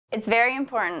It's very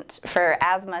important for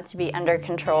asthma to be under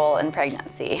control in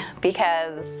pregnancy,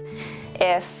 because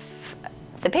if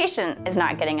the patient is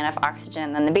not getting enough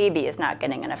oxygen, then the baby is not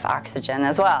getting enough oxygen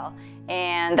as well.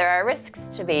 And there are risks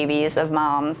to babies of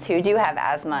moms who do have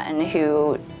asthma and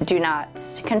who do not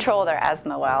control their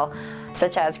asthma well,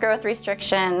 such as growth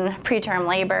restriction, preterm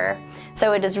labor.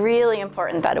 So it is really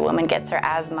important that a woman gets her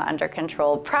asthma under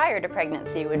control prior to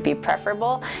pregnancy would be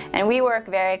preferable. And we work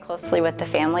very closely with the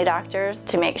family doctors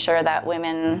to make sure that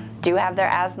women do have their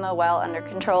asthma well under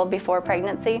control before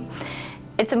pregnancy.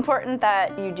 It's important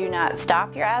that you do not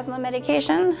stop your asthma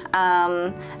medication.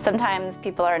 Sometimes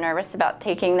people are nervous about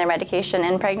taking their medication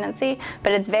in pregnancy,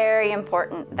 but it's very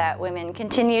important that women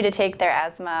continue to take their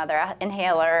asthma, their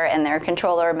inhaler, and their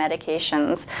controller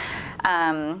medications,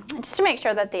 just to make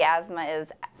sure that the asthma is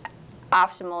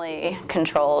optimally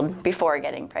controlled before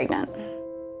getting pregnant.